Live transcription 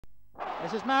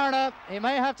This is Mariner. He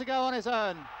may have to go on his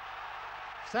own.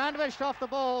 Sandwiched off the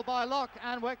ball by Locke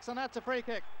and Wicks, and that's a free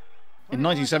kick. In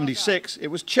 1976, it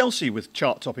was Chelsea with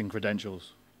chart-topping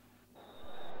credentials.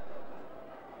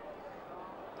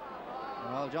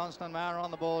 Well, Johnston and Mariner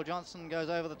on the ball. Johnston goes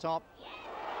over the top.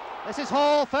 This is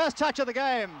Hall, first touch of the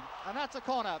game, and that's a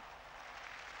corner.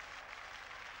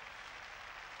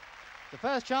 The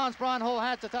first chance Brian Hall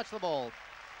had to touch the ball.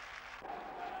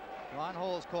 Brian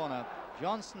Hall's corner.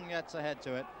 Johnston gets ahead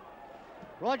to it.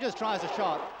 Rogers tries a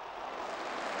shot.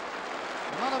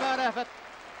 Not a bad effort.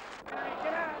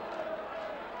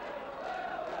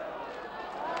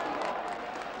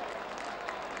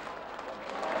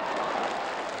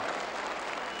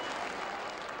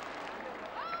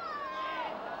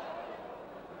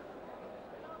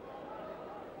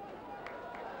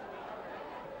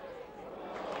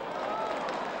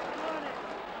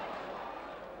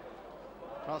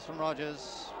 Cross from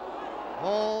Rogers.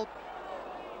 Hall.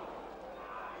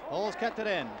 Hall's kept it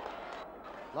in.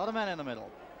 A lot of men in the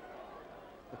middle.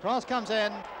 The cross comes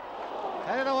in.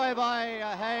 Headed away by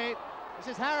Hay. This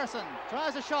is Harrison.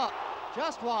 Tries a shot.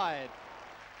 Just wide.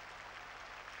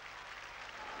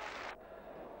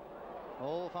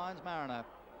 Hall finds Mariner.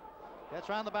 Gets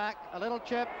round the back. A little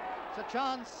chip. It's a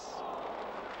chance.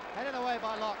 Headed away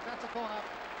by Locke. That's a corner.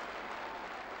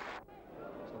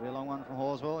 Be a long one from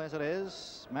Horswell, yes it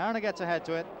is. Mariner gets ahead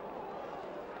to it.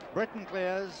 Britton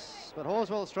clears, but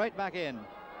Horswell straight back in.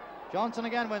 Johnson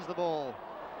again wins the ball.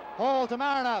 Hall to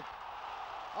Mariner.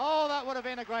 Oh, that would have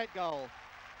been a great goal.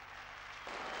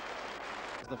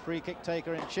 The free kick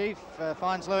taker in chief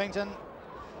finds Lewington,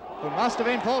 who must have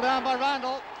been pulled down by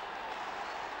Randall.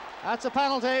 That's a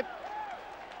penalty.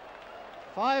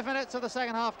 5 minutes of the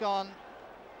second half gone.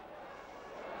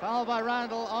 Foul by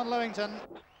Randall on Lewington.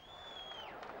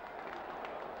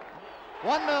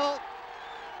 1-0.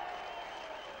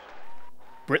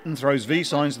 Britain throws V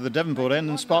signs to the Devonport end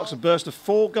and sparks a burst of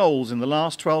 4 goals in the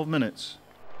last 12 minutes.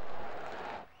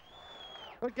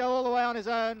 Could go all the way on his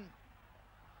own.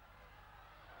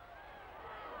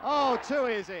 Oh, too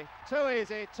easy, too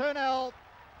easy. 2-0.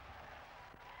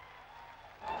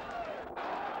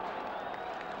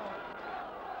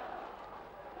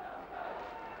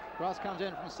 Cross comes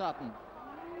in from Sutton.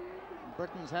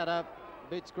 Britain's header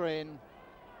beats Green.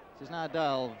 This is now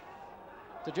Delve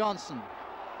to Johnson.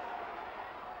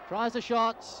 Tries a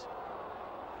shot.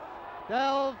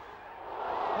 Delve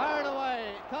carried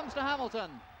away. Comes to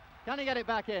Hamilton. Can he get it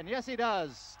back in? Yes, he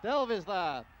does. Delve is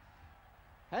there.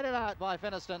 Headed out by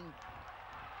Finiston.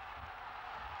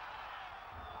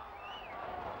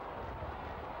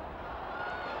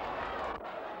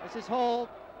 This is Hall.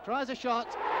 Tries a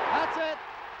shot. That's it.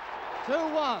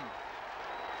 2-1.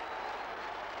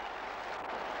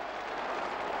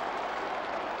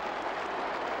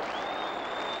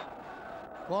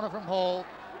 Corner from Hall.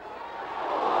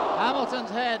 Hamilton's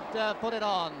head put it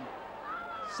on.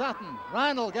 Sutton.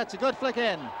 Randall gets a good flick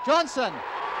in. Johnson.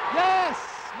 Yes!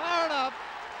 Mariner.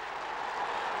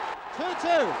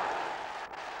 2-2.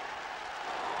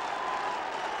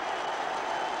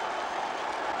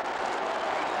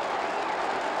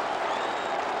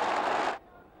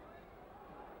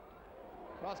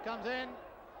 Cross comes in.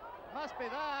 Must be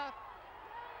there.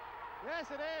 Yes,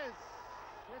 it is.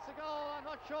 It's a goal. I'm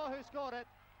not sure who scored it.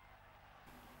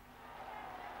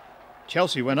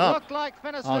 Chelsea went up. Looked like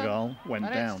Finiston, Argyle went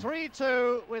and down. It's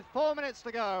 3-2 with 4 minutes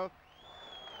to go.